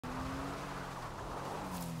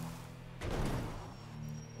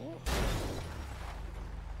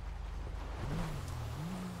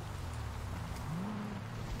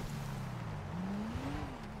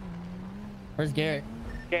Where's Garrett?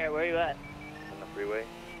 Garrett, where you at? On the freeway.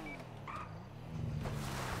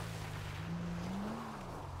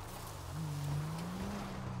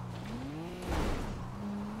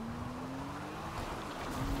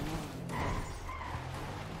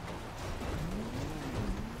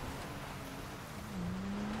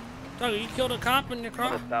 Doug, you killed a cop in your car?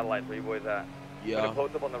 On the satellite, where you boys at? Yeah. Gonna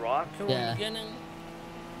post up on the rock? Yeah.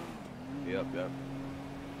 Yep.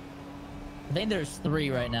 I think there's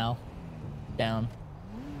 3 right now. Down.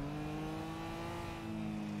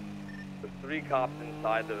 There's 3 cops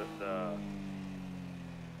inside the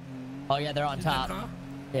Oh yeah, they're on top.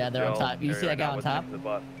 Yeah, they're on top. You see that guy on top? The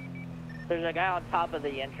bus. There's a guy on top of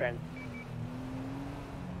the entrance.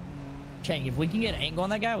 Chang, if we can get an angle on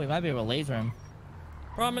that guy, we might be able to laser him.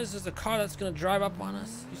 Problem is, there's a car that's gonna drive up on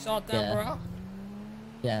us. You saw it down, Yeah. bro?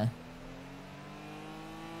 Yeah.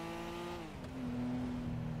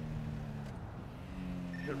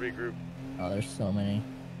 Should regroup. Oh, there's so many.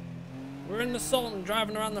 We're in the Sultan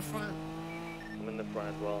driving around the front. I'm in the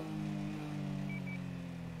front as well.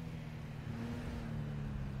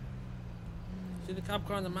 See the cop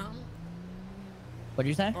car on the mountain? What'd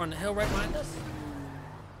you say? Or on the hill right behind us?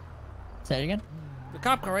 Say it again? The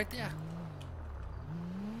cop car right there.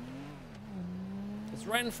 It's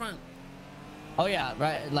right in front. Oh yeah,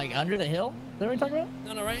 right, like under the hill? Is that what you're talking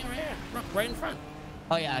about? No, right here. Look, right in front.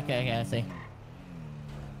 Oh yeah, okay, I see.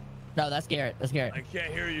 No, that's Garrett. That's Garrett. I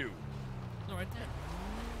can't hear you. No, right there.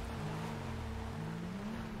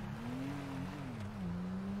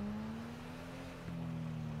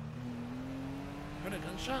 Heard a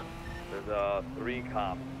gunshot. There's 3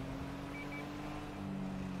 cops.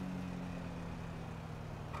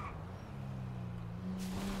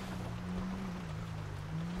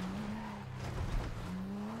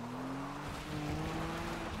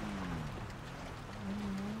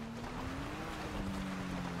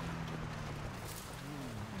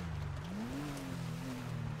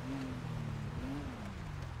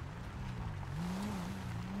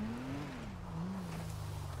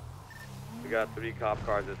 We got 3 cop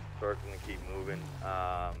cars that's circling and keep moving.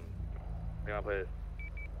 We're gonna play this.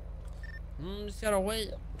 Just gotta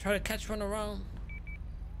wait. Try to catch one around.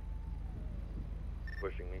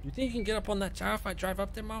 Pushing me. You think you can get up on that tower if I drive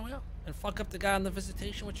up there, Mario? And fuck up the guy on the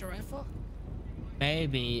visitation with your rifle?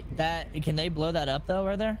 Maybe. That, can they blow that up though,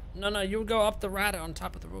 right there? No, you go up the ladder on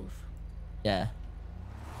top of the roof. Yeah.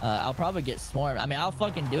 I'll probably get swarmed. I mean, I'll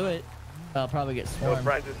fucking do it. I'll probably get No, swarmed.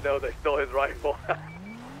 Francis knows I stole his rifle.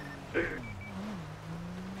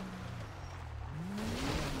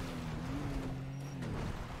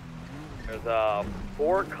 There's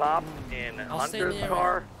 4 cops in I'll stay Hunter's near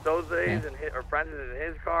car, Jose's and or Francis is in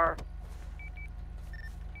his car.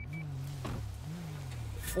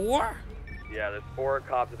 4? Yeah, there's 4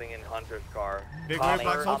 cops I think in Hunter's car. Big Cop red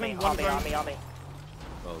box car- On me, open. on me, on me, on me.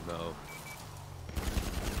 Oh no.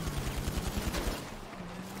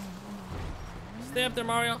 Stay up there,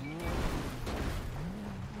 Mario.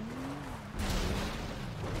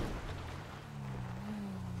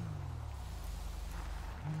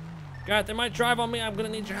 God, they might drive on me. I'm gonna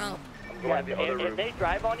need your help. I'm going to the other If room. they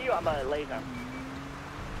drive on you, I'm gonna laser them.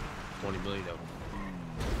 20 million of them.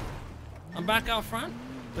 I'm back out front.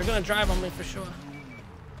 They're gonna drive on me for sure.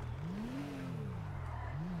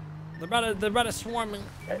 They're about to swarm me.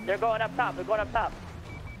 They're going up top. They're going up top.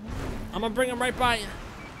 I'm gonna bring them right by you.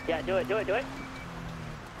 Yeah, do it, do it, do it.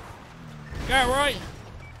 Garrett, where are you?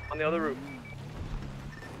 On the other roof.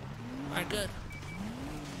 All right, good.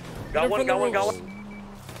 Got Get one, up from got one, the got roofs. one.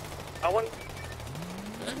 Got one.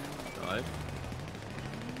 Good. Alright.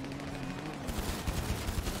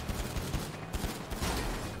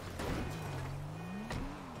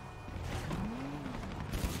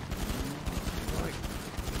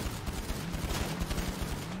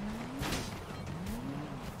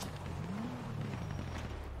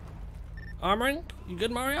 Armoring? You good,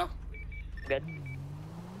 Mario? Good.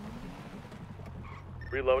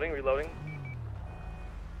 Reloading, reloading.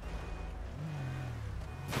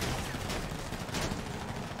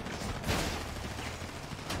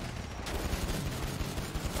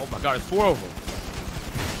 Oh my god, it's 4 of them.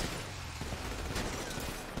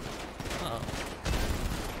 Uh-oh.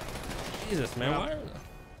 Jesus, man. Yeah.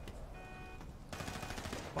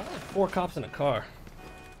 Why are there 4 cops in a car?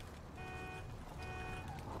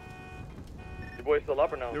 Your boys still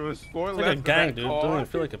up or no? There was 4 It's left. like a in gang, that dude. car. Don't even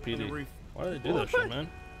feel like a The PD. reef. Why do they do that shit, man?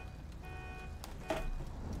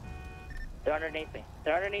 They're underneath me.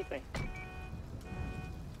 They're underneath me.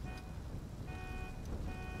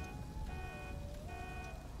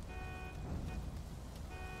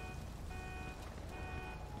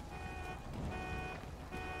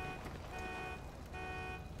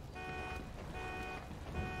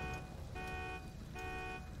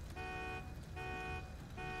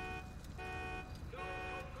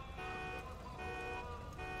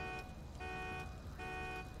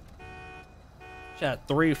 Chat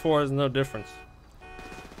 3, 4 is no difference.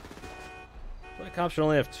 Why cops should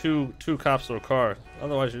only have two cops to a car.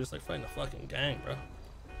 Otherwise, you're just like fighting a fucking gang, bro.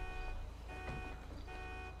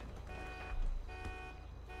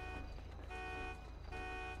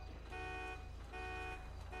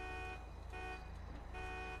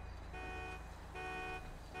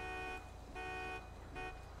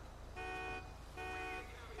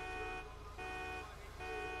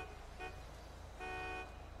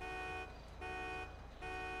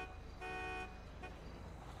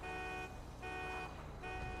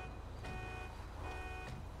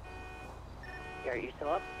 Are you still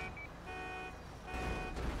up?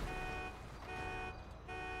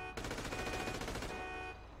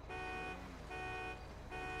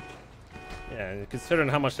 Yeah, and considering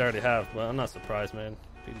how much they already have, but I'm not surprised, man.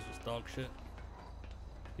 Petey's just dog shit.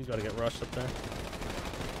 He's got to get rushed up there.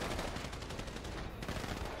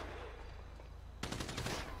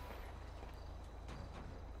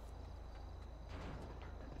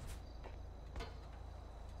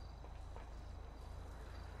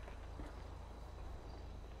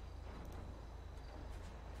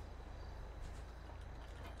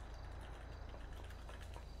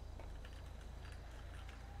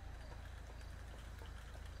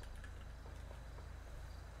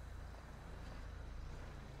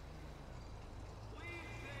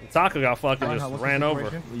 Taco got fucking just ran over.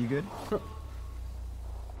 Are you good? Do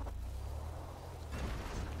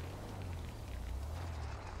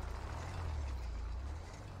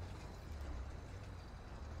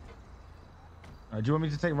you want me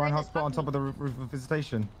to take Reinhardt's spot on top of the roof of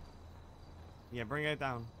visitation? Yeah, bring it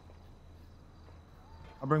down.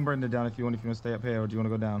 I'll bring Brenda down if you want to stay up here, or do you want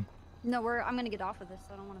to go down? No, I'm gonna get off of this.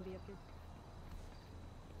 I don't want to be up here.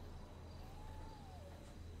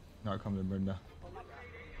 No, come then, Brenda.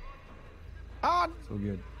 Ah, So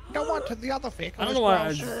good. go on to the other vehicle. I don't know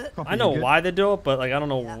why. I know why they do it, but like I don't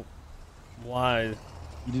know why.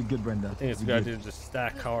 You did good, Brenda. I think it's a good idea to just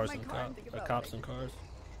stack cars and cops and cars.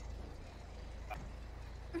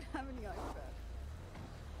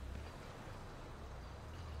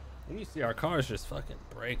 When you see our cars just fucking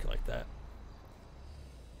break like that.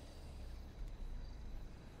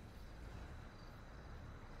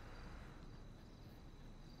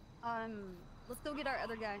 Let's go get our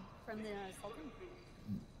other guy from the Sultan.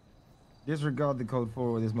 Disregard the code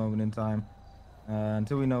 4 at this moment in time,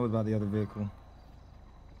 until we know about the other vehicle.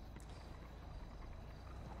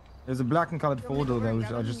 There's a black and colored four-door there, which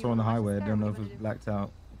I just saw on the highway. I don't know if it was blacked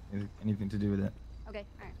out. Anything to do with it. Okay,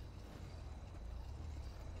 alright.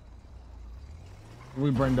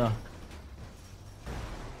 We Brenda.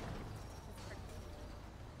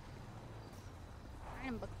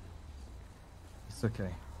 It's okay.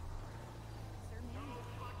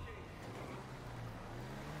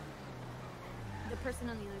 The person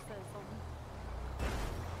on the other side of Sultan.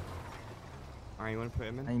 Alright, you want to put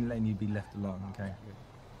him in? I ain't letting you be left alone, okay?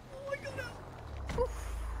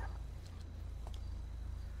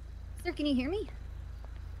 Sir, can you hear me?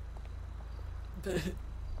 They're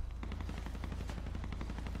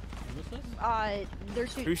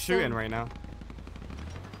shooting. Who's shooting right now?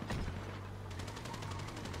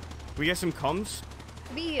 We get some comms?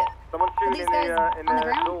 Someone's shooting in the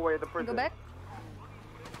ground? doorway of the prison. Go back.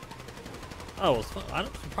 Oh, well, I'm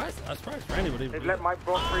surprised. I'm surprised Randy would even. They've let Mike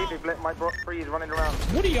Brock free. They've let Mike Brock free. He's running around.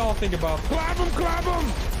 What do y'all think about? Clap him! Clap him!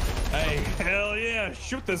 Hey, hell yeah!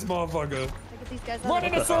 Shoot this motherfucker! Look at these guys. Run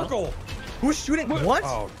in a circle! Who's shooting? What?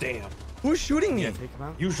 Oh damn! Who's shooting me? Yeah,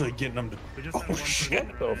 usually getting them to. Oh shit!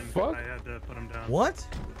 What the fuck? I had to put him down. What?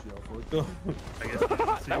 I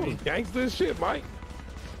guess That was gangster shit, Mike.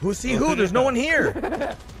 Who see who? There's no one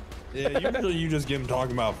here. Yeah, usually you just get them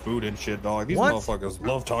talking about food and shit, dog. These What? motherfuckers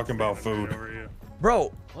love talking about food.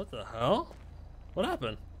 Bro. What the hell? What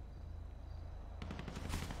happened?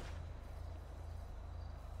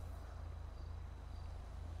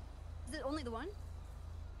 Is it only the one?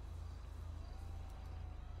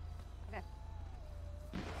 Okay.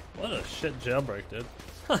 What a shit jailbreak, dude.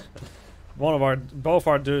 Both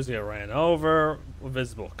our dudes get ran over.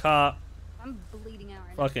 Invisible cop. I'm bleeding out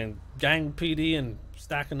right now. Fucking gang PD and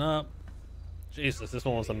stacking up. Jesus, this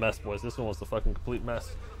one was a mess, boys. This one was the fucking complete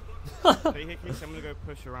mess. Hey, Hickey, I'm gonna go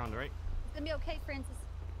push around, right? It's gonna be okay, Francis.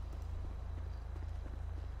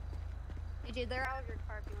 AJ, they're out of your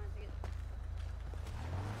car if you want to take it.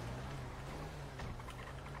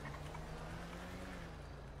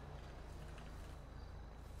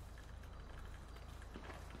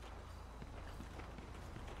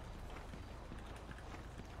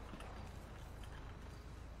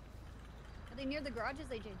 Are they near the garages,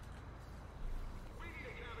 AJ?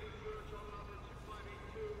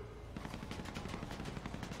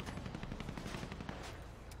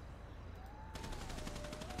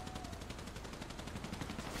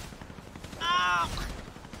 So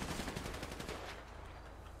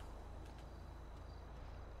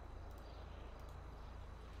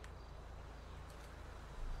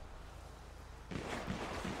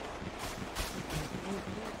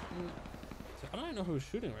I don't even know who's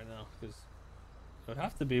shooting right now, because it would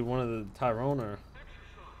have to be one of the Tyrone or...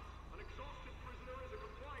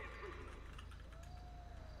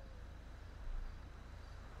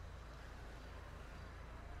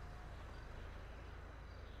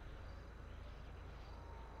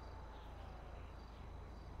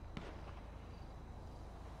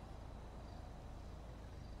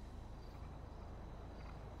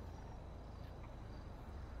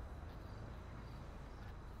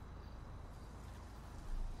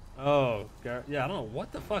 Oh, Garrett. Yeah, I don't know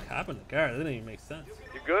what the fuck happened to Garrett. That didn't even make sense.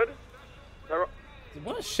 You good? Tyrone?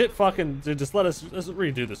 What a shit fucking... Dude, just let's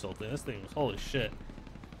redo this whole thing. This thing was holy shit.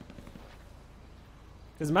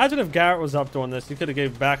 Because imagine if Garrett was up doing this. He could have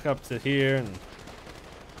gave back up to here and...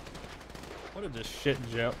 What a just shit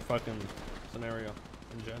fucking scenario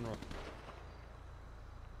in general.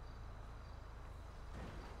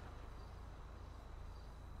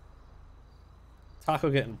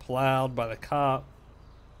 Taco getting plowed by the cop.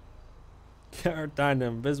 Garrett dying to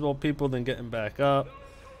invisible people, then getting back up.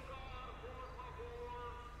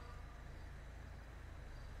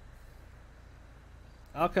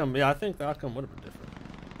 Outcome, yeah, I think the outcome would have been different.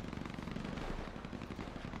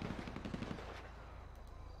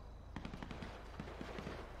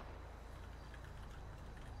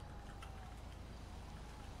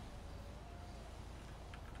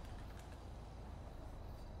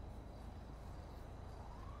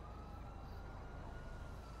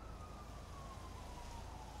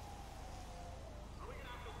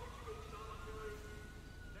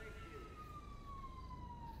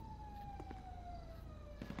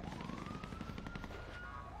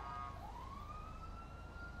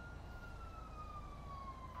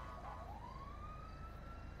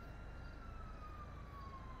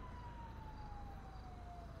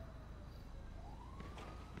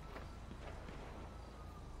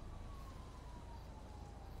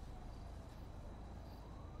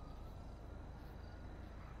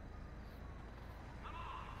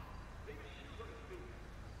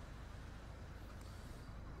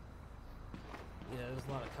 Yeah, there's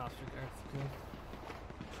a lot of cops for Garrett to kill.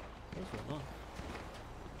 What's going on?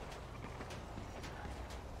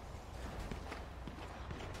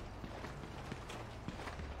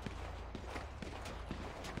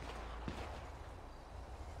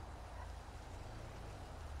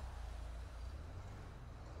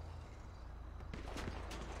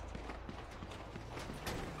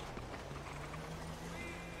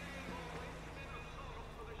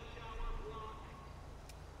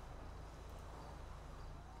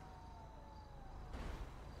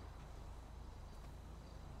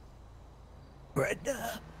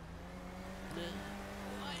 Brenda.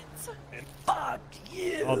 What? Fuck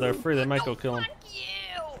you. Oh, they're free. They might go kill him. Fuck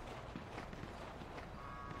you!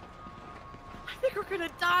 I think we're gonna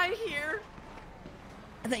die here.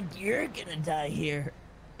 I think you're gonna die here.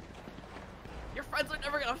 Your friends are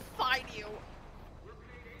never gonna find you.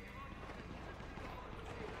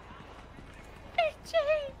 AJ!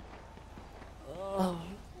 Oh,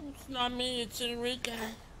 it's not me, it's Enrique.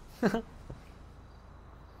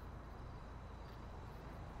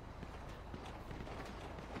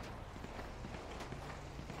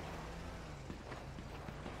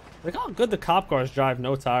 Look how good the cop cars drive,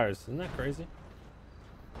 no tires. Isn't that crazy?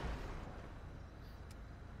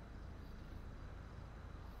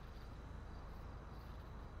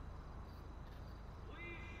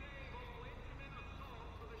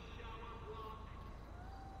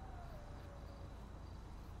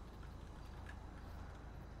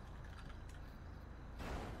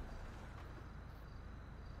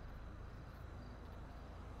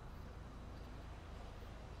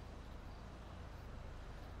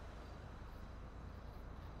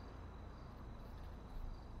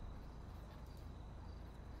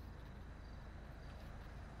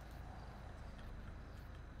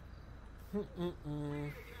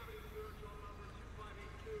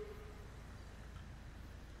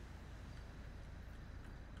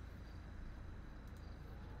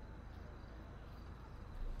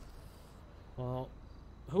 Well,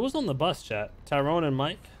 who was on the bus, chat? Tyrone and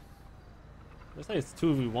Mike? Looks like it's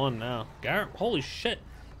 2v1 now. Garrett, holy shit.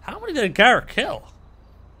 How many did Garrett kill?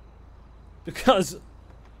 Because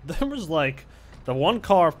there was like the one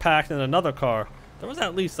car packed in another car. There was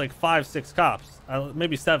at least like 5-6 cops.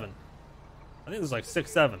 Maybe 7. I think there's like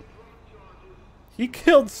 6-7. He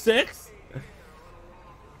killed 6?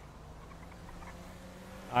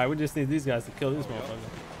 Alright, we just need these guys to kill this motherfucker.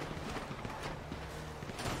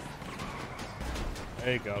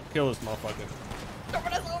 There you go. Kill this motherfucker.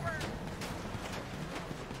 Someone is over.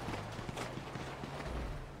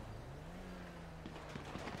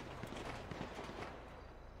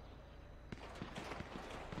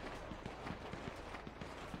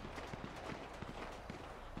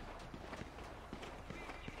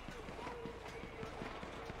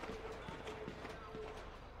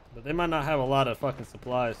 But they might not have a lot of fucking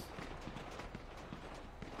supplies.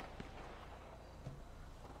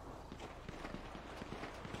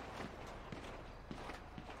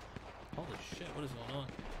 Holy shit, what is going on?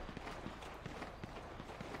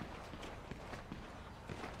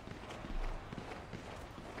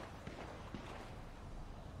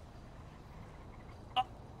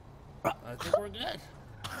 I think we're good.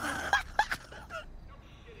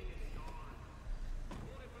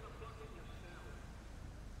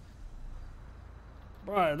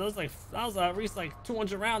 Bro, that was at least like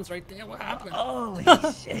 200 rounds right there. What happened? Holy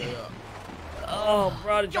shit. Oh,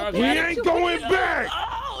 bro, the We ain't going back.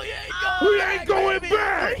 Oh, We ain't going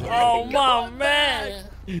back. Oh my man.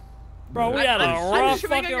 Bro, we had a rough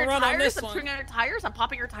fucking run on this I'm one. turning on your tires. I'm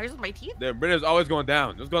popping your tires with my teeth. The Brenner's always going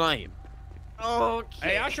down. What's going on here? Okay.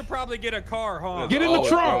 Hey, I should probably get a car, huh? Get in the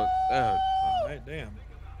trunk. Alright, damn.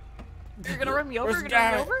 You're gonna run me over? Where's You're gonna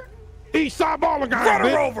run me Garrett? over? East side baller guy.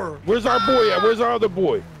 Run her over. Where's our boy at? Where's our other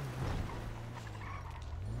boy?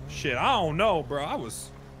 Shit, I don't know, bro. I was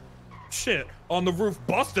shit on the roof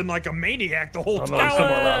busting like a maniac the whole time.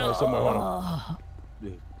 Somewhere around here, somewhere around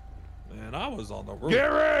here. Man, I was on the roof.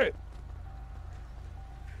 Garrett!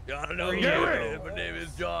 I know Garrett. my name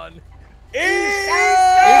is John.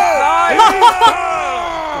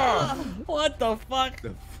 What the fuck?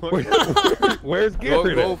 Where's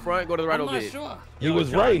Garrett? Go at? front, go to the right I'm over not here. sure. He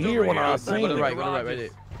was right here when I Go seen to the him. right, go to the right, right there.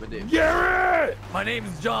 Right there. Garrett! My name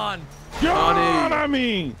is John. John, I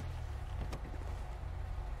mean.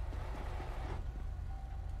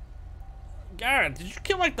 Garrett, did you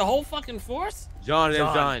kill like the whole fucking force? John,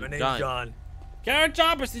 My name's John. Garrett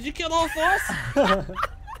Choppers, did you kill the whole force?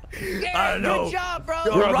 I know. Good job, bro.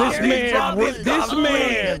 Bro,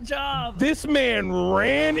 Good job. This man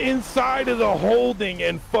ran inside of the holding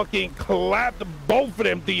and fucking clapped both of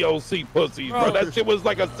them DOC pussies, bro. That shit was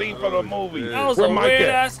like a scene from a movie. That was Where a Mike weird at?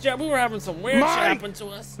 ass job. We were having some weird shit Mike! happen to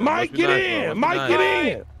us. Mike, get in! Mike, get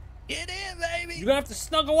in! Get in, baby. You're gonna have to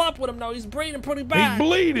snuggle up with him though. He's bleeding pretty He's bad.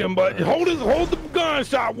 bleeding, but hold the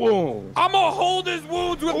gunshot wound. I'm gonna hold his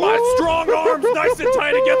wounds with my strong arms nice and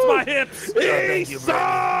tight against my hips. East Oh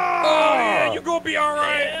yeah, you gonna be all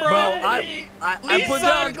right, bro.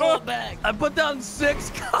 I put down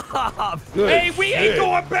 6 cops. Hey, we ain't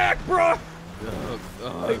going back, bro.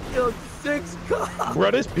 I killed 6 cops.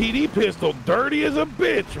 Bro, this PD pistol dirty as a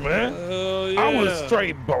bitch, man. I was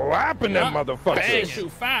straight blapping that motherfucker. Bang,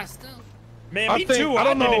 shoot fast. Man, I me think- too. I I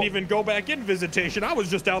don't didn't know. even go back in visitation. I was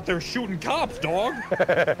just out there shooting cops, dog.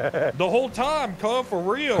 The whole time, cuz, for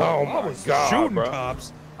real. Oh I my was God, shooting bro.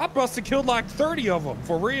 cops. I must have killed like 30 of them,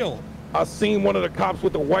 for real. I seen one of the cops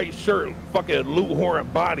with the white shirt, fucking loot horn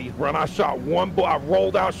bodies, bro. And I shot one bullet. I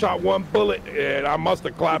rolled out, shot one bullet, and I must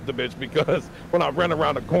have clapped the bitch because when I ran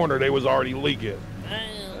around the corner, they was already leaking.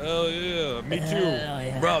 Hell yeah, me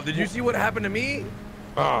too. Bro, did you see what happened to me?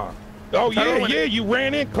 Oh Tyrone, yeah, you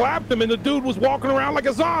ran in, clapped him, and the dude was walking around like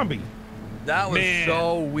a zombie. That was Man.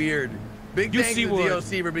 so weird. Big You thanks see to what-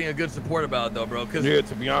 DOC for being a good support about it, though, bro. Cause Yeah,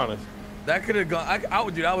 to be honest. that could have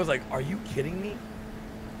gone. Dude, I was like, are you kidding me?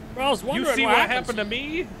 Bro, I was You wondering see what what happened to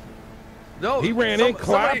me? No. He ran in,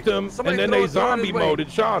 clapped him, and then they zombie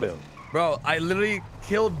moded, shot him. Bro, I literally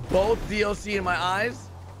killed both DOC in my eyes,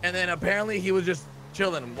 and then apparently he was just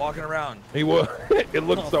chilling, walking around. He was. It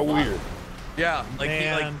looked so weird. Yeah, like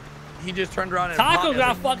Man. he just turned around and Taco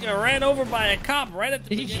got fucking ran over by a cop right at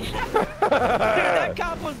the beginning. That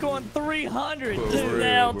cop was going 300, dude.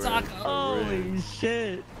 Damn, Taco. Holy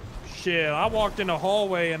shit. Shit, I walked in the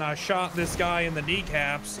hallway and I shot this guy in the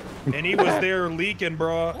kneecaps, and he was there leaking,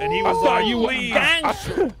 bro. And he was like, "Please."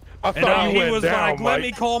 I And thought you he went was down, like, "Let Mike.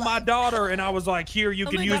 me call my daughter," and I was like, "Here, you Oh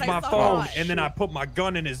can my use God, I my saw phone." that. And then I put my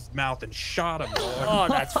gun in his mouth and shot him. Dog. Oh,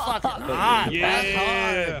 that's fucking hot.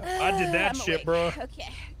 Yeah, I did that shit, bro. Okay,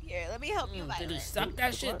 here, let me help you. Did he suck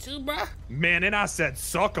that shit too, bro? Man, and I said,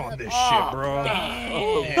 "Suck on this Oh, shit, bro."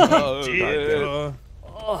 damn. Did, bro.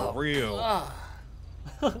 Oh, For real.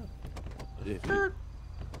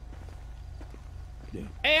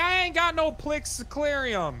 Hey, I ain't got no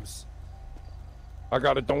Plexiclariums. I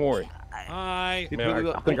got it. Don't worry. I Man,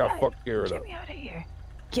 I think I fucked Garrett up. Get me out of here.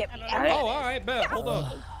 Get me out Oh, of here. all right, bet. Hold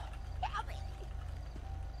up.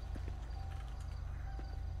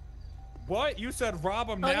 What? You said rob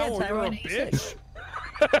him Oh, now yeah, or you're a Tyrone, he said- bitch?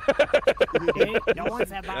 No one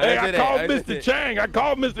said bye. Hey, I called I Mr. did. Chang. I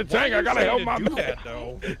called Mr. Chang. I gotta help my do man. that,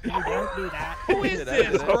 though. You don't do that. Who is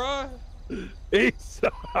this, bruh? He's,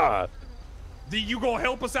 You gonna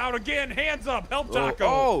help us out again? Hands up. Help Taco.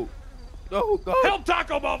 Oh. No, go. Help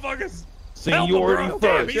Taco, motherfuckers. seniority Help him,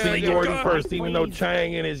 bro. first. Damn, he's Seniority like, first. Even though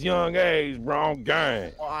Chang in his young age, wrong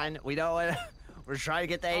gang. On, we know it. We're trying to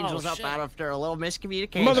get the Angels up shit. out after a little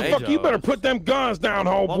miscommunication. Motherfucker, you better put them guns down,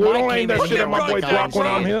 homeboy. Well, Don't Mike aim that came shit in at my here boy with Brock when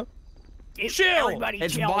I'm guns. here. Chill. Everybody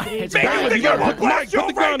It's chill, my- dude. it's Make Hey, him you think gotta you're put, one Mike, put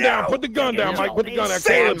the gun down. Put the gun down, Mike. Put the gun down.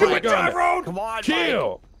 Say it Put to the it, gun down. Tyrone. Come on,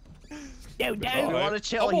 Chill. Dude, We dude. want to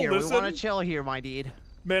chill I'm gonna here. We listen. want to chill here, my dude.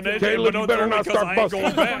 Man, they Caleb, but you better don't not tell me 'cause start I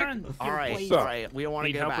ain't going busting. back. All right, please. all right. We don't want to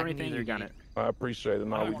Need go help back. or anything? neither You got do it. I appreciate it.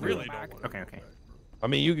 No, I we really good. don't. Okay, okay. I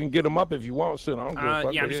mean, you can get them up if you want. Shit, I don't give a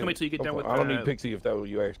fuck. Yeah, I'm just Go gonna wait till you get ahead. done with I don't the- need Pixie if that's what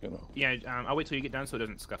you asking. Though. Yeah, I'll wait till you get done so it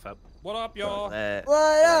doesn't scuff up. What up, y'all? What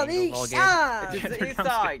up, Angels East all Side? game? It's the East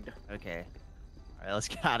Side. Okay. All right, let's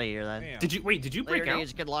get out of here then. Damn. Did you break Later, out?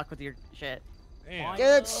 Gage, good luck with your shit. Damn.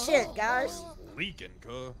 Good shit, guys. Leaking,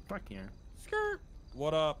 cuz. Fuck yeah. Skirt.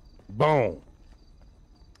 What up? Boom.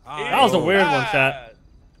 That was a weird one, chat.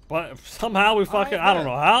 But somehow we fucking, I don't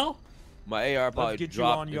know how. My AR probably get you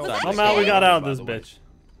dropped on your- inside Somehow we got out of this bitch.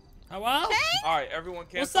 Hello? All right, everyone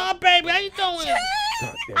cancel. What's up, baby? How you doing?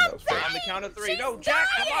 God damn, that was fake. On the count of 3. No, Jack,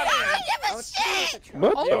 come on in.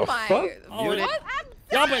 What Oh the my. fuck? Oh, What?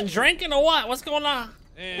 y'all been drinking or what? What's going on?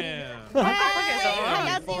 Damn.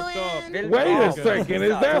 How Fucked up. Wait a second. Is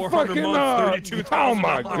that 400 fucking months, 32,000 Oh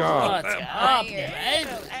my god. What's up, baby?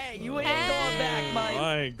 Hey, you ain't going back, Mike.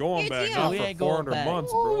 I ain't going back. too. Not We for ain't going 400 back.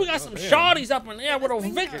 months, Ooh, bro. we got some Damn. shawties up in there with a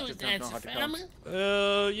victory dancing, family.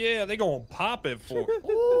 Yeah, they gonna pop it for.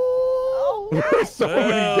 So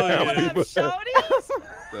many damn people.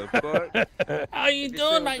 The fuck? How you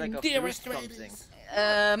doing, my dearest ladies?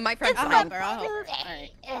 My friend's a helper. I'll help.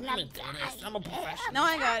 I'm a dentist. I'm a professional. No,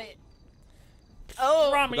 I got it.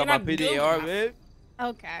 Oh, Rami, Got you're my not good PDR, enough. man.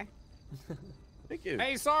 Okay. Thank you.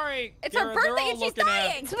 Hey, sorry. It's her Garrett, birthday they're all and she's looking at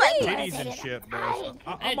dying. Please. titties and shit, bro.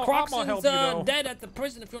 Hey, I'm gonna help Croxon's you, though. dead at the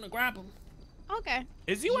prison if you want to grab him. Okay.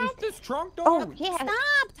 Is you out this trunk, dog? Oh, yeah. Stop,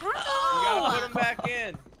 You gotta Taco. put him back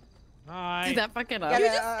in. Alright. That fucking Yeah, up. You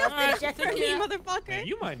just stuffed alright, it for take me, care. Man, motherfucker.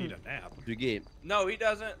 you might need a nap. What'd you get? No, he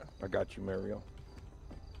doesn't. I got you, Mario.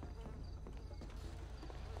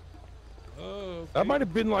 Oh. That might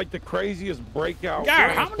have been like the craziest breakout.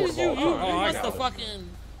 Garrett, how transport many of you all time. I must got have it. fucking...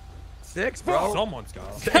 6, bro. Someone's got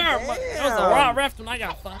him. Garrett, that was a raw ref when I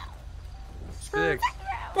got fucked. 6.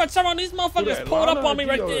 Bro, some of these motherfuckers that, pulled up Lana on me or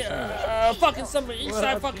right Gio or there. Fucking some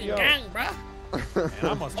Eastside fucking Gio? gang, bro. Man,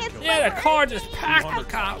 I must have killed Yeah, the car just packed with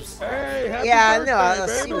cops. Hey, happy Yeah, I know. birthday, I've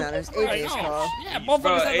baby. seen that. It's Right, AJ's oh, car. yeah, Bro,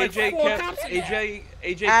 motherfuckers had like AJ 4 kept cops in there.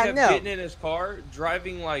 AJ I kept know. getting in his car,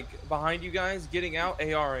 driving like behind you guys, getting out,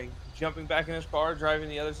 ARing, jumping back in his car, driving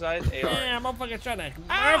the other side, ARing. Yeah, motherfucker trying to...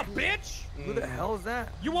 Ow, bitch! Who the hell is that?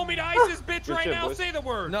 You want me to ice this bitch right shit, now? boys. Say the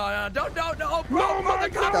word. No, don't, bro. No, bro,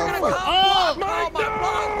 Mike, the cops are gonna no. come. Oh, Mike,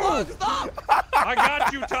 my plug, stop. I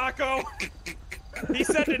got you, Taco. He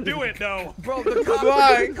said to do it, though. Bro, the cops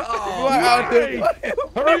are gonna come. Hey, hurry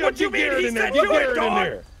What up, you get mean? Garrett He in there. said Get do it, Garrett in dog.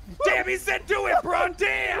 there. Damn, he said do it, bro.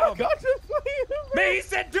 Damn. Man, he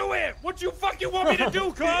said do it. What you fucking want me to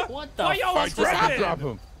do, cuz? What the Why y'all fuck was just happened? Drop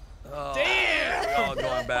him. Damn. We're all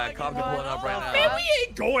going back. Cops are pulling up right Man, now. we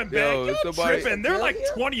ain't going back. Yo, You're somebody- tripping. There are like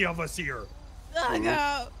 20 of us here.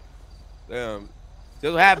 Taco. Damn.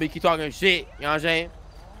 Still happy. Keep talking shit. You know what I'm saying?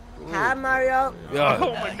 Hi, Mario. Yeah.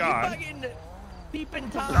 Oh my god.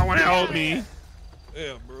 Someone help me.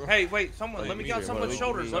 Yeah, bro. Hey, wait, someone. Let me get on someone's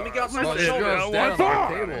shoulders. Let me get on Bro, someone's yeah, shoulders. what's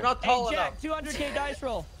You're not tall Hey, enough. Jack, 200K dice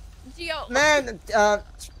roll. Gio, Man,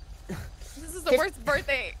 this is the worst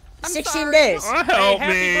birthday. I'm 16 sorry. days. Oh, Hey, help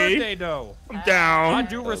happy me. birthday, though. I'm I down.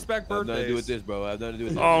 do respect I have nothing to do with birthdays. this, bro. I have nothing to do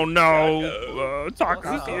with this. Oh no.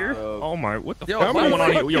 Taco's here. Oh my, what the Yo, fuck why- going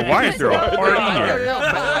on here? Yo, why is there a party here?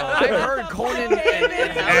 I heard Conan and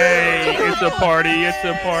Hey, it's a party, it's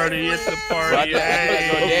a party, it's a party.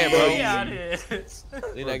 Hey. Hey.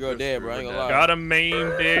 Leave that girl dead, bro. I ain't gonna lie. Got a main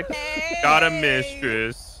bitch, got a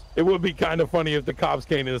mistress. It would be kind of funny if the cops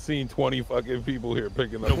came and seen 20 fucking people here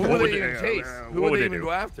picking up. Who What would would they they- even chase? what Who would would they they even do?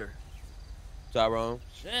 go after? Tyrone.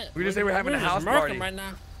 Shit. We just say we're having a house just murking party. right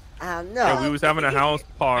now. I don't Yeah, know. we was having a house Hey,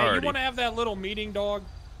 you party. want to have that little meeting, dog?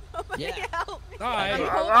 Yeah. Help me. All right.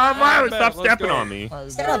 Why would stop Let's stepping go. on me?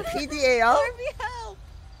 Is that a PDAO? Harvey, help.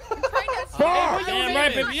 I'm trying to Fuck! Damn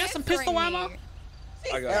right, baby. You got some pistol ammo?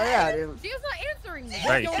 I got Hell yeah, dude. Gio's not answering me.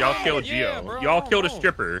 Nice, y'all killed Yeah, bro, Gio. Y'all I killed a don't know.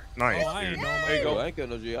 stripper. Nice, Oh, I ain't dude. know, man. There you go. I ain't killed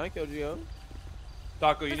no Gio. I ain't killed Gio.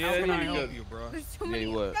 Taco, you need How can I anything? help you, bro? There's so Yeah, many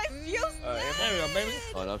you would. guys feels There we go, baby.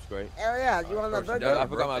 Oh, that's great. Hell yeah, you want a burger? I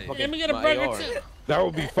forgot my fucking. Let me get a my burger AR. too. That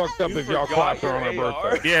would be fucked up if y'all clapped her on her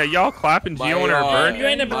birthday. Yeah, y'all clapping My Gio on her AR. birthday. You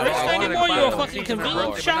ain't a My- barista I wanted to anymore. You a clap fucking her convenience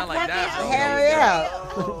birthday, shop but not like that, fucking. bro.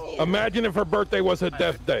 Hell yeah. Imagine if her birthday was her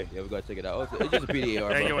death day. Yeah, we gotta take it out. Oh, it's just a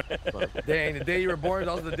PDAR, Hey, bro. Dang, the day you were born is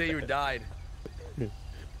also the day you died.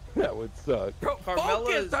 That would suck. Bro, Carmella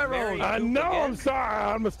focus, is Tyrone. married. I know. I'm sorry.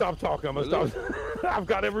 I'm gonna stop talking. I'm gonna stop. I've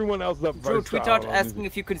got everyone else up Drew, first. tweet out asking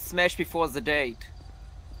if you could smash before the date.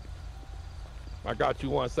 I got you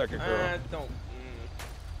 1 second, girl. Don't.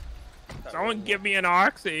 Someone give me an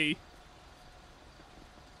oxy.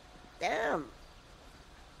 Damn.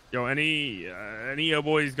 Yo, any of you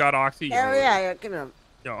boys got oxy? Hell yeah, come on.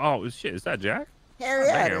 Yo, oh shit, is that Jack? Hell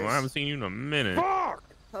yeah. Damn, I haven't seen you in a minute. Fuck.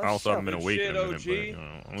 I also haven't been awake in a minute, OG. but you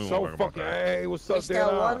know, we won't So worry about fucking. that. Hey, what's up, Is that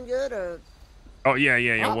Dan? one good or? Oh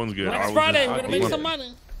yeah, one's good. I Next was Friday, just- we're gonna make some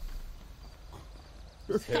money.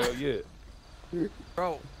 Hell yeah.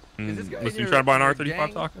 Bro, is this guy in Listen, you your- try to buy an your R35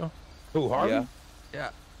 gang? taco? Who, Harvey? Yeah. Yeah.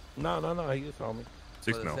 No. He just told me.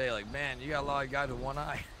 6 But mil. they say like, man, you got a lot of guys with one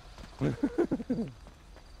eye.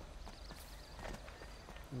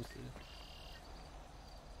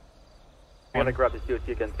 I want to grab the CO2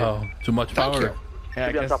 again. Oh, too much power. Yeah,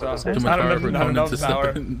 I guess Too much power for going into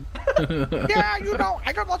power. 7. Yeah, you know,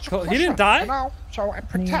 I got lots of He didn't die? You know, so I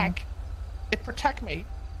protect. It protect me.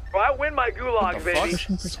 Bro, I win my gulag, baby.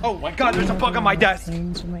 Oh my god, there's a bug on my desk.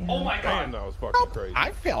 Oh my Damn, that was fucking crazy.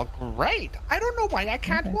 I feel great. I don't know why I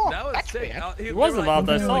can't walk. That was That's sick. weird. He was about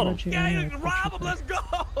that. I saw him. Yeah, you rob him. Let's go.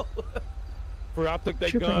 Bro, I took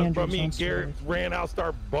that gun from me and Garrett ran out,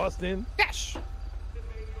 started busting. Yes.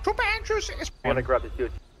 Trooper Andrews is. I want to grab the CO2.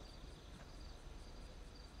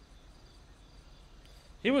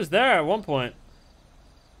 He was there at one point.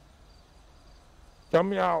 Tell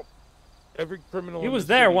me how every criminal. He in was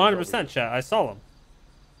the there city is 100%, chat. I saw him.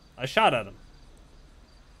 I shot at him.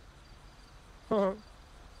 over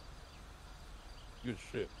here. Good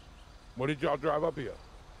shit. What did y'all drive up here?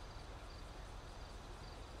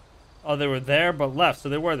 Oh, they were there but left, so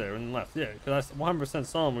they were there and left. Yeah, because I 100%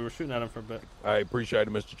 saw him. We were shooting at him for a bit. I appreciate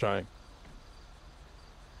it, Mr. Chang.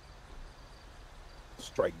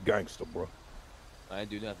 Straight gangster, bro. I didn't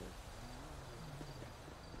do nothing.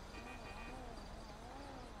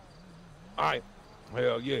 Alright.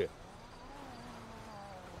 Hell yeah.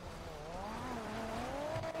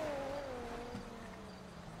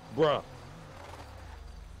 Bruh.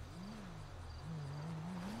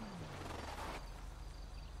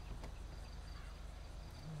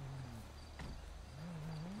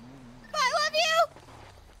 I love you.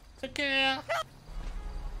 Take care.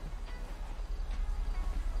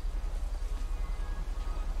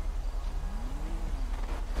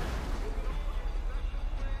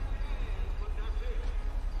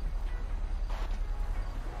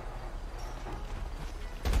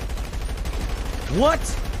 What?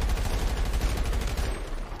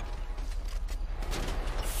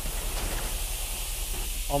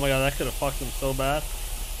 Oh my god, that could have fucked him so bad.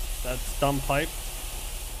 That dumb pipe.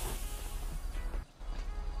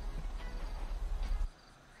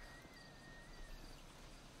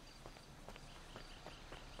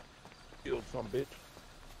 Killed some bitch.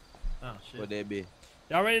 Oh shit. What they be?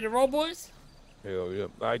 Y'all ready to roll, boys? Hell yeah.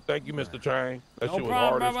 Alright, thank you, Mr. Chang. That No shit was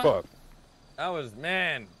problem, hard as brother. fuck. That was,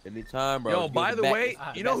 man. Anytime, bro. Yo, Give us by a the back- way,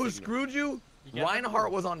 back you know who signal. screwed you?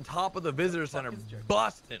 Reinhardt was on top of the visitor center,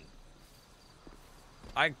 busting.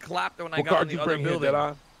 I clapped when I What got in card the you other bring here, building.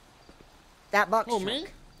 Deadeye? That box. Oh, me?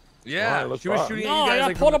 Yeah, Alright, let's she was rock. shooting No, at you I guys. got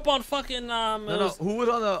like, pulled up on fucking No, no. Who was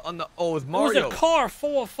on the? Oh, it was It Mario. was a car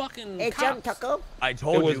full of fucking Hey, Jump cops. Taco. I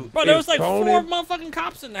told was- you. Bro, there was It's like Conan- 4 motherfucking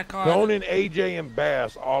cops in that car. Conan, AJ, and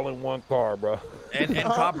Bass all in one car, bro. And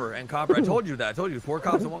Copper. I told you that. I told you 4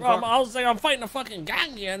 cops in one Bro, car. I was like, I'm fighting a fucking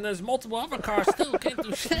gang here, and there's multiple other cars still. Can't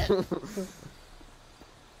do shit.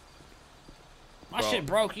 My Bro. shit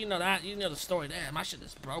broke. You know that. You know the story there. My shit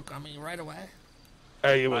is broke. I mean, right away.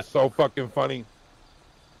 Hey, it was so fucking funny.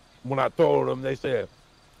 When I told them, they said,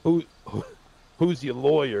 who's your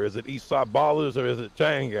lawyer? Is it Eastside Ballers or is it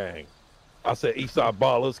Chang Gang? I said, Eastside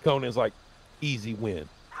Ballers. Conan's like, easy win.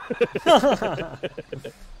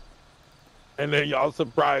 And then y'all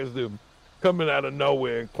surprised him coming out of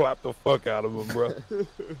nowhere and clapped the fuck out of him, bro.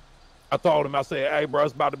 I told him, I said, hey, bro,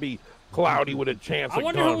 it's about to be cloudy with a chance I of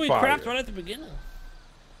wonder who we gunfire. crapped right at the beginning.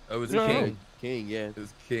 It was No. King. King, yeah. It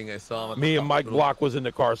was King. I saw him. at Me the and Mike hospital. Block was in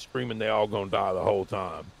the car screaming they all gonna die the whole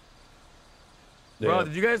time. Bro, Yeah.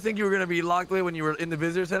 did you guys think you were gonna be locked away when you were in the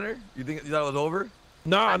visitor center? You thought it was over?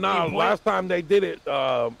 No, At any point? last time they did it,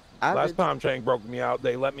 Last time Chang broke me out,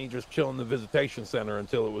 they let me just chill in the visitation center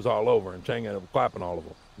until it was all over, and Chang ended up clapping all of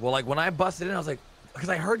them. Well, like when I busted in, I was like, because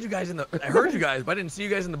I heard you guys but I didn't see you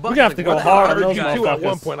guys in the bus. We have to go hard on those Too at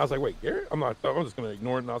one motherfuckers. point, I was like, wait, Garrett? I'm just gonna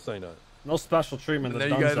ignore it and not say nothing. No special treatment. And there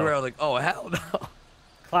you guys were. I was like, oh hell no.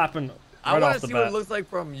 Clapping right I want off to the see bat. what it looks like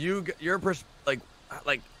from your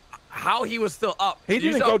like how he was still up. He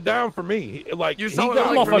didn't go down for me. You He saw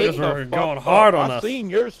got like motherfuckers were going hard on I us. seen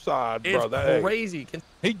your side, It's bro. crazy.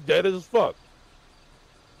 He dead as fuck.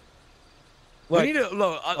 We need to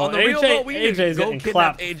look on the AJ real low. We need to AJ's go getting kidnap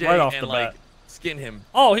clapped AJ right off and the like bat. skin him.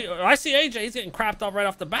 Oh, I see AJ. He's getting crapped off right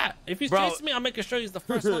off the bat. If he's Bro. chasing me, I'm making sure he's the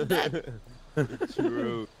first one dead.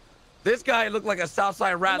 True. This guy looked like a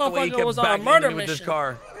Southside rat the way he Motherfucker kept was on a backing murder into me with this mission.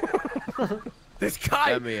 car. This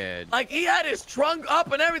guy, like he had his trunk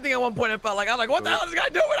up and everything at one point. It felt like I was like, "What the hell is this guy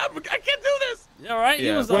doing? I can't do this." Yeah, right. He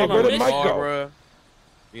was Wait, on where a did mission. Mike go?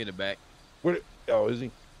 He in the back. Oh, is he?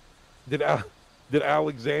 Did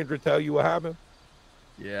Alexandra tell you what happened?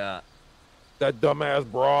 Yeah. That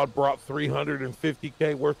dumbass broad brought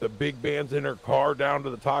 $350K worth of big bands in her car down to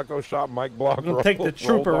the taco shop. Mike Block I'm gonna take the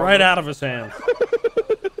trooper right out of his hands.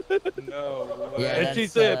 No. Yeah, And she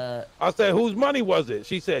that's, said, I said, whose money was it?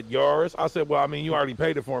 She said, yours. I said, well, I mean, you already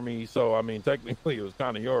paid it for me. So, I mean, technically it was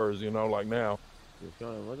kind of yours, you know, like now.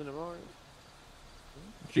 Wasn't it mine?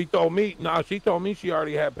 She told me, she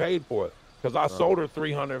already had paid for it because I sold her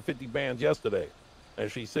 350 bands yesterday.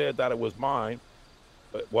 And she said that it was mine.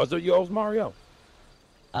 But was it yours, Mario?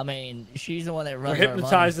 I mean, she's the one that We're runs our money.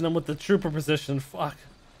 hypnotizing him with the trooper position. Fuck.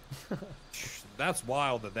 That's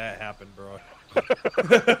wild that happened, bro.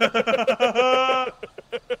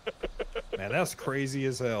 Man, that's crazy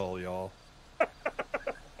as hell, y'all.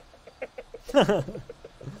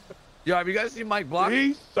 Yo, have you guys seen Mike Block?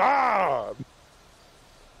 He sobbed.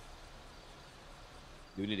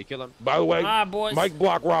 Do we need to kill him? By the way, boys. Mike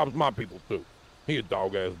Block robs my people too. He a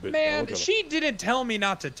dog ass bitch. Man, Look at him. she didn't tell me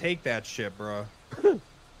not to take that shit, bro.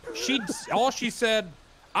 All she said,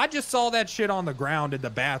 I just saw that shit on the ground in the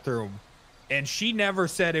bathroom, and she never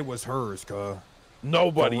said it was hers, cuh.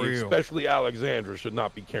 Nobody, For real. especially Alexandra, should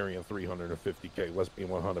not be carrying 350K. Let's be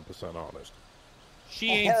 100% honest. She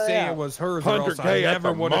ain't say it was hers, or else 100K I at never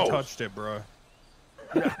the would have most. touched it, bro.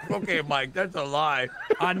 Okay, Mike, that's a lie.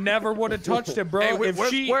 I never would have touched it, bro. Hey, if we're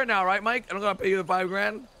she... square now, right, Mike? I'm gonna pay you the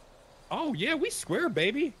 $5,000. Oh yeah, we square,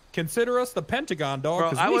 baby. Consider us the Pentagon, dog, Bro,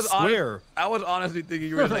 because we square. I was honestly thinking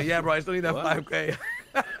you were like, yeah, bro, I still need that 5K.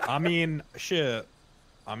 I mean, shit.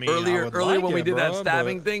 I mean, earlier I would when like we it, did that bro,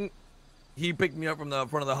 stabbing but- thing, he picked me up from the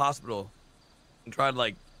front of the hospital and tried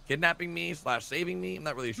like kidnapping me / saving me. I'm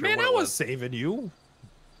not really sure. Man, what I it was saving you.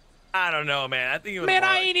 I don't know, man. I think it was. Man, more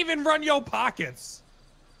I like- ain't even run your pockets.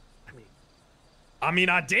 I mean,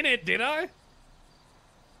 I didn't, did I?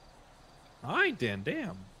 I didn't,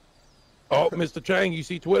 damn. Oh, Mr. Chang, you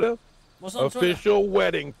see Twitter? What's on Twitter? Official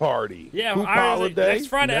wedding party. Yeah, Hoop I holiday next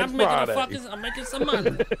Friday. next I'm making Friday. I'm making some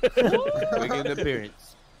money. Making an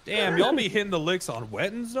appearance. Damn, y'all be hitting the licks on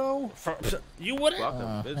weddings, though? You wouldn't?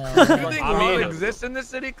 You think love exists in this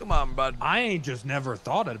city? Come on, bud. I ain't just never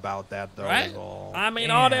thought about that, though. Right? is all. I mean,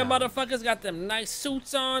 all them motherfuckers got them nice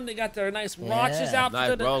suits on. They got their nice watches out nice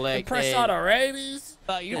to the Rolex press thing. out already.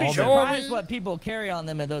 You'd be All surprised them. what people carry on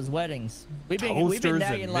them at those weddings. We've been Toasters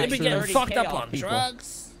nagging and like They be getting 30K fucked up off on people.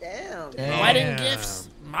 drugs. Damn. Wedding Damn. gifts.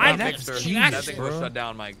 My That gifts. mixer. Jack That shit. thing was shut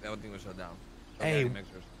down, Mike. That thing was shut down. Hey, Okay,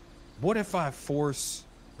 mixers. What if I force...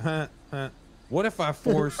 What if I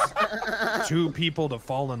force two people to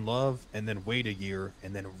fall in love and then wait a year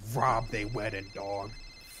and then rob their wedding, dog?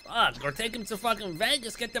 Fuck, or take them to fucking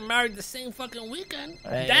Vegas, get them married the same fucking weekend,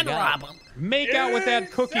 Hey, then you rob got them. Make out with that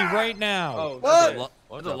cookie right now. Oh, What?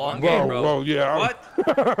 That's a long game, Whoa, bro. whoa, yeah.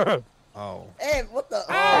 What? Oh. Hey, what the?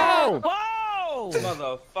 Oh! Whoa!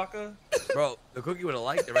 Motherfucker. Bro, the cookie would have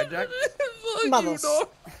liked it, right, Jack? Mothers.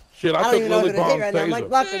 Shit, I I don't took even know Lily who to hit Palm's right now. Mike taser.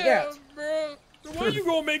 Block the Garrett. Bro, why you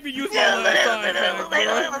gonna make me use my last time back,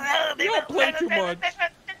 bro? You don't play too much.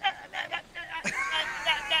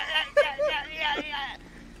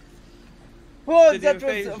 Whoa, Didn't that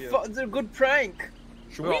even was phase you. a good prank.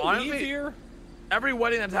 Should Bro, we honestly, leave here? Every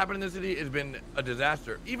wedding that's happened in the city has been a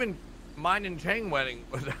disaster. Even mine and Chang wedding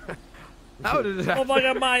was that was a disaster. Oh my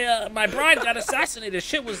god, my bride got assassinated.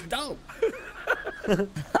 Shit was dope.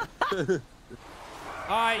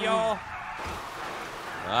 Alright, y'all.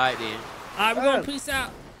 Alright then. Alright, we're going peace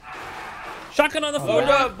out. Shotgun on the floor. Hold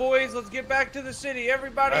up, boys. Let's get back to the city.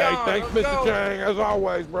 Everybody Hey, on. thanks, Let's Mr. go. Chang, as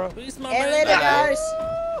always, bro. Peace, my Hey, man. later, guys.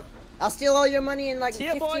 I'll steal all your money in like See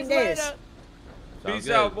ya, 15 boys, days. later. Peace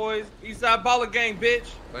good. out, boys. Eastside Baller Gang, bitch.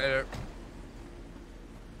 Later.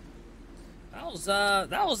 That was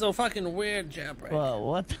That was a fucking weird jailbreak. Whoa,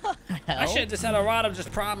 what the hell? I should just had a lot of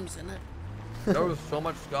just problems in it. There was so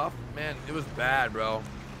much scuff. Man, it was bad, bro.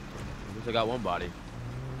 At least I got one body.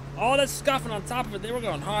 All that scuffing on top of it, they were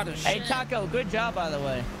going hard as shit. Hey, Taco, good job, by the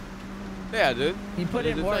way. Yeah, dude. You put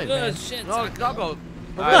in work, man. Good shit, No, Taco. Taco.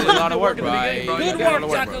 I did a lot of work, in bro. the beginning, bro. Good You got work, a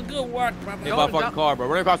lot of Taco. Good work, brother. Hit my fucking car, bro.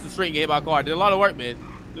 Running across the street and hit my car. Did a lot of work, man.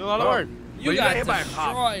 Did a lot of work. You got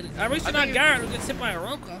destroyed. At least you're not Garrett who gets hit by a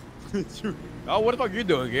Roka. Oh, what the fuck you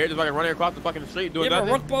doing, Garrett? Just fucking running across the fucking street doing You ever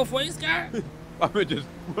nothing? rook both ways, Garrett? I mean, just.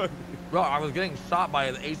 Bro, I was getting shot by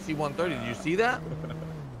an AC-130. Did you see that?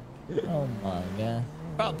 Oh my god.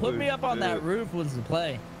 Bro, put me up on that roof was the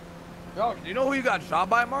play. Yo, do you know who you got shot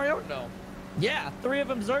by, Mario? No. Yeah, 3 of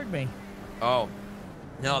them zerged me. Oh.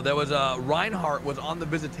 No, there was Reinhardt was on the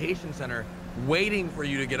visitation center waiting for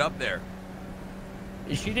you to get up there.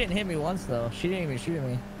 She didn't hit me once though. She didn't even shoot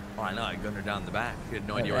me. Oh, I know. I gunned her down the back. She had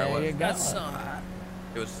no idea where I was. That's so hot.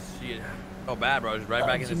 It was she. Oh, bad, bro. Just right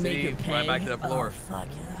back in the city, right back to the floor. Oh, fuck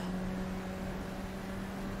yeah.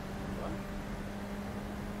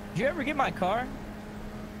 Did you ever get my car?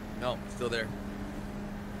 No, still there.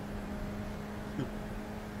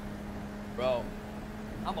 Bro,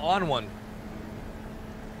 I'm on one.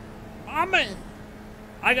 Oh, man.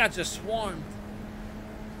 I got just swarmed.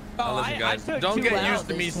 Now, listen, guys, took don't 2 get out, used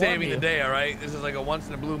to they me swarmed saving you. the day, all right? This is like a once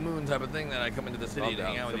in a blue moon type of thing that I come into the city to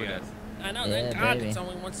hang out with you guys. I know, Yeah, thank God baby. it's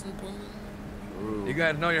only once in a blue moon. You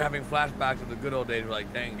guys know you're having flashbacks of the good old days. We're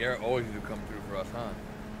like, dang, Garrett always used to come through for us, huh?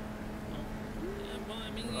 Yeah, well,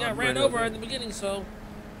 I mean, you Oh, got ran pretty over okay. at the beginning, so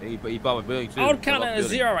He bought a building too. I would count it Bought a as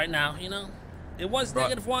building. 0 right now, you know? It was Bro.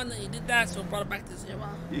 -1 that you did that, so it brought it back to 0.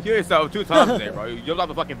 You kill yourself 2 times today, bro. You jumped off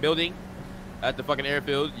the fucking building at the fucking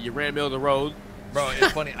airfield. You ran middle of the road. Bro,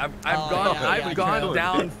 it's funny. I've Oh, gone yeah, I've yeah, gone true.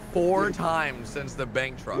 down 4 times since the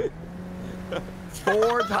bank truck.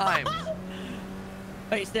 4 times.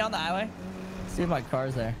 Wait, stay on the highway. See if my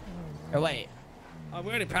car's there. Or wait, Oh, we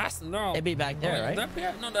already passed them. They're all. it'd be back there, They're right? up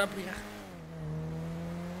here? No, they're up here.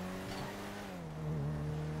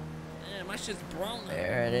 Yeah, my shit's brown now.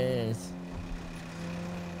 There it is.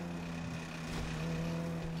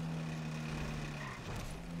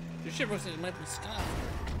 Your shit looks like it might be scuffed.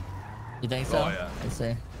 You think so? Oh, yeah. Let's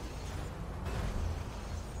see.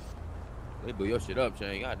 They blew your shit up,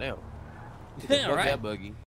 Chang. Goddamn. Yeah, Fuck right? that buggy.